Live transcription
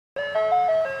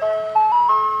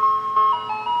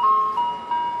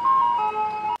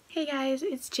Hey guys,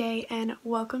 it's Jay and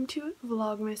welcome to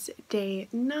Vlogmas day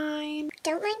 9.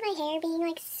 Don't mind my hair being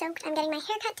like soaked. I'm getting my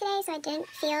hair cut today, so I didn't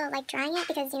feel like drying it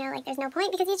because, you know, like there's no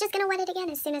point because he's just gonna wet it again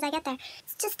as soon as I get there.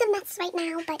 It's just a mess right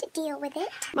now, but deal with it.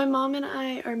 My mom and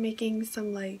I are making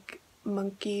some like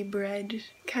monkey bread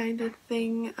kind of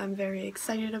thing. I'm very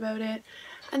excited about it.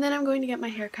 And then I'm going to get my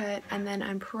hair cut and then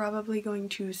I'm probably going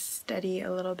to study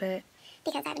a little bit.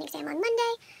 Because I have an exam on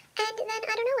Monday, and then I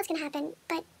don't know what's gonna happen,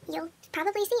 but you'll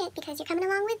probably see it because you're coming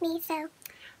along with me, so.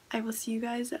 I will see you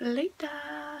guys later.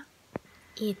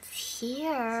 It's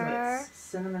here. So it's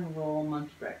cinnamon roll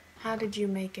monkey bread. How did you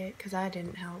make it? Because I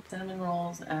didn't help. Cinnamon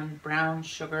rolls and brown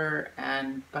sugar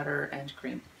and butter and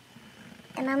cream.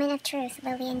 The moment of truth.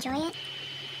 Will we enjoy it?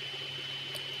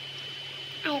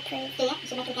 I approve. Yeah,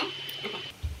 should I make it again? Okay.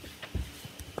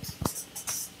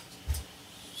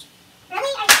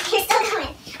 Really? You're still going.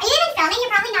 Are you even filming?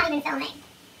 You're probably not even filming.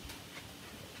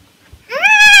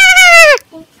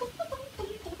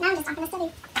 Now I'm just not going to study.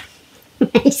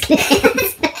 I'm just going to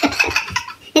dance.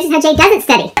 This is how Jay doesn't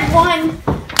study. One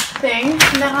thing,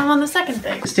 and then I'm on the second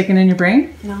thing. Sticking in your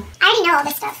brain? No. I already know all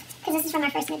this stuff, because this is from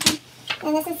our first midterm.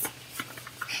 And this is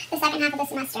the second half of the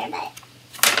semester, but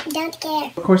don't care.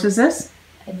 What course is this?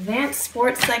 Advanced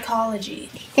Sports Psychology.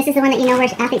 This is the one that you know where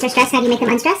athletes are stressed, how do you make them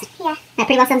unstressed? Yeah. That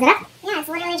pretty well sums it up? Yeah, it's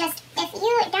literally just, if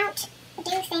you don't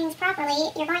do things properly,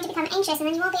 you're going to become anxious and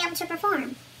then you won't be able to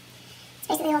perform. It's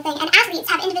basically the whole thing. And athletes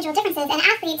have individual differences, and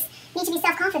athletes need to be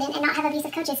self-confident and not have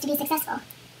abusive coaches to be successful.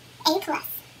 A+.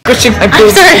 Pushing my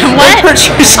boobs. I'm sorry, what?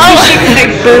 Pushing my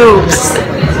boobs.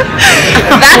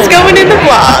 That's going in the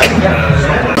vlog.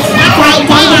 That's right,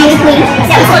 what are you doing?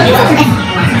 Still filming?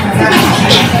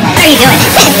 Yeah. Do you have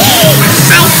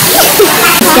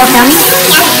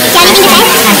anything to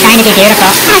say? I'm trying to be beautiful.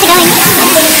 How's it going?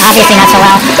 Obviously not so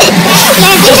well.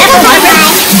 You're definitely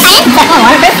waterproof. Is that one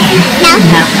waterproof? No.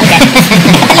 No, okay.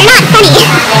 You're not funny.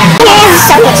 You're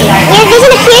so good. Your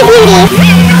vision of pure beauty.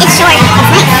 It's short. It's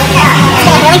nice.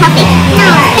 It's really healthy. No.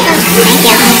 Thank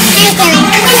you. How are you feeling?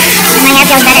 My hair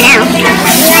feels better now. When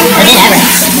did ever?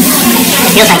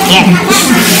 It feels like hair.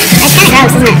 It's kind of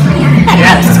gross, isn't it? Not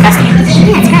gross. It's disgusting.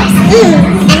 Yeah, it's gross.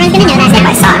 Everyone's gonna know that. Save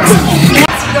my socks.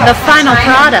 The final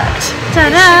product.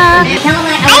 Ta-da! It's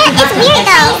weird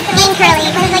though, being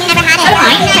curly, because I've like never had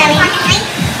it.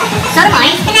 So do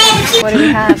I. What do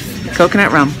we have?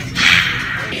 Coconut rum.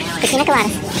 Pina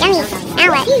coladas. Yummy.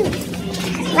 Now what?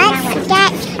 Let's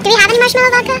get... Do we have any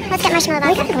marshmallow vodka? Let's get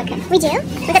marshmallow vodka. We do?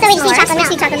 So we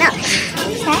just need chocolate milk.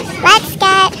 Okay. Let's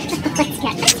get...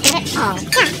 Oh.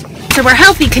 Yeah. So we're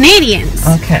healthy Canadians.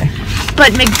 Okay.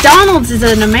 But McDonald's is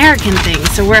an American thing,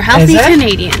 so we're healthy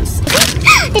Canadians.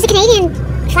 There's a Canadian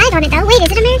flag on it though. Wait,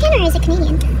 is it American or is it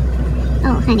Canadian?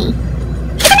 Oh, honey.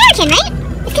 It's American, right?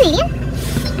 It's Canadian?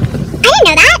 I didn't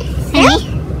know that. Really?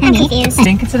 I'm confused. I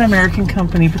think it's an American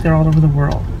company, but they're all over the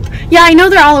world. Yeah, I know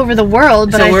they're all over the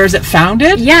world, but so where is it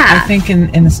founded? Yeah. I think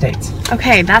in the States.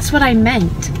 Okay, that's what I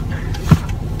meant.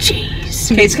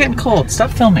 Jeez. Okay, it's getting cold.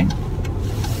 Stop filming.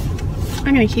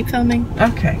 I'm gonna keep filming.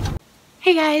 Okay.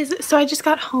 Hey guys, so I just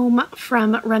got home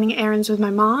from running errands with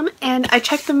my mom and I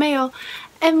checked the mail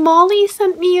and Molly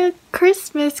sent me a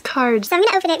Christmas card. So I'm going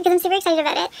to open it because I'm super excited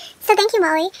about it. So thank you,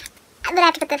 Molly. But I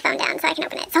have to put the phone down so I can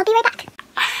open it. So I'll be right back.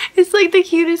 It's like the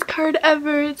cutest card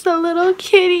ever. It's a little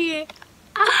kitty.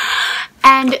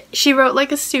 And she wrote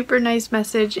like a super nice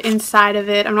message inside of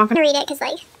it. I'm not going to read it because,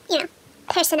 like, you know,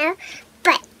 personal.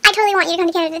 But I totally want you to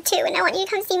come to Canada too, and I want you to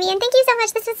come see me. And thank you so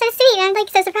much. This was so sweet. I'm like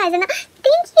so surprised. And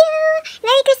thank you.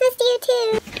 Merry Christmas to you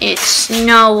too. It's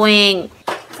snowing.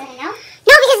 Is that a no?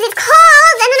 No, because it's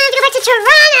cold, and then I have to go back to Toronto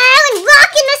and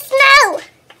walk in the snow.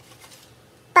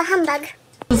 But humbug.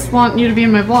 I just want you to be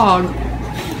in my vlog.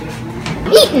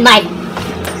 Eat my...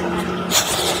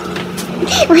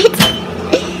 What?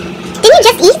 Didn't you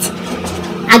just eat?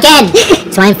 Again.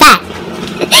 So I'm fat.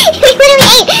 We literally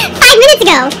ate 5 minutes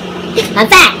ago. I'm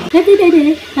fat. Happy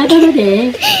birthday. Happy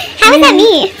birthday. How is that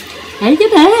me? Happy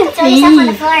birthday. Throw yourself on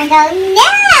the floor and go, no!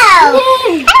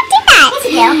 I don't do that. Yes,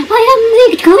 you do. I am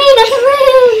the queen of the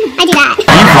room. I do that.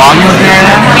 Are you vlogging with me right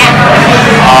now? Yeah.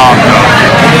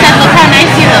 Look how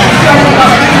nice you look.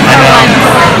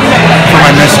 For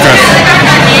my mistress.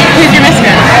 Who's your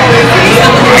mistress?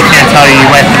 I can't tell you, you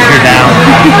went and you're down.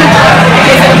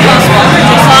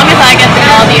 As long as I get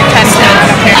all the attention, I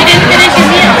don't care. You didn't finish your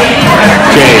meal.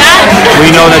 Jay,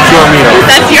 we know that's your meal.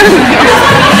 That's your meal.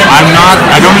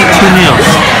 I don't eat 2 meals.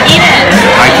 Eat it.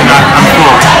 I cannot, I'm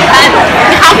full.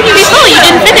 How can you be full? You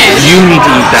didn't finish. You need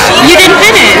to eat that. You didn't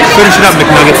finish. Finish it up,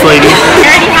 McNuggets lady. You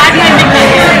already had my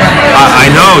McNuggets. I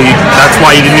know, that's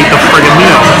why you didn't eat the friggin'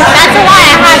 meal. That's why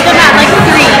I had them at like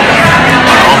 3.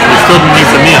 Well, you still didn't eat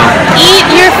the meal.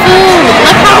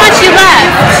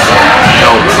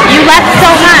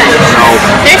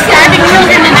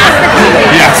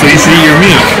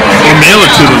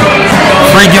 to them.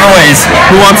 Free giveaways.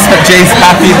 Who wants Jay's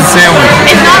happy and sandwich?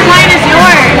 It's not mine, it's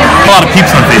yours. A lot of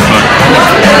peeps on Facebook.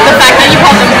 The fact that you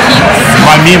call them peeps.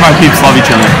 Me and my peeps love each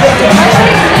other.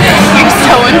 You're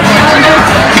so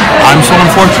unfortunate. I'm so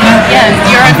unfortunate? Yes,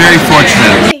 you're I'm very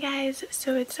fortunate. Hey guys,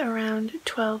 so it's around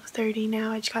 12:30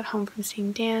 now. I just got home from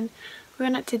seeing Dan. We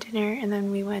went out to dinner and then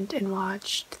we went and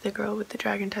watched The Girl with the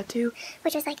Dragon Tattoo,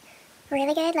 Which was like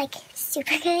really good, like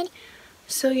super good.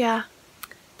 So yeah,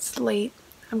 it's late.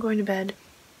 I'm going to bed.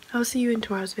 I'll see you in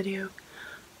tomorrow's video.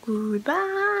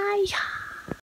 Goodbye!